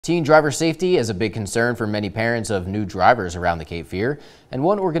Teen driver safety is a big concern for many parents of new drivers around the Cape Fear, and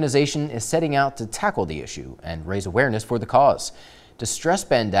one organization is setting out to tackle the issue and raise awareness for the cause. Distressed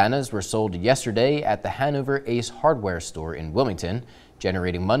bandanas were sold yesterday at the Hanover Ace hardware store in Wilmington,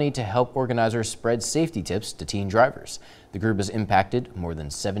 generating money to help organizers spread safety tips to teen drivers. The group has impacted more than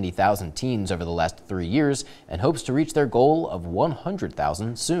 70,000 teens over the last 3 years and hopes to reach their goal of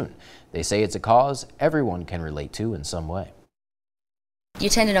 100,000 soon. They say it's a cause everyone can relate to in some way. You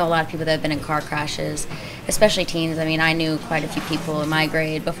tend to know a lot of people that have been in car crashes, especially teens. I mean, I knew quite a few people in my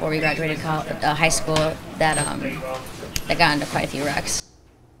grade before we graduated high school that got into quite a few wrecks.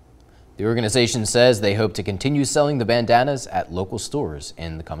 The organization says they hope to continue selling the bandanas at local stores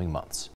in the coming months.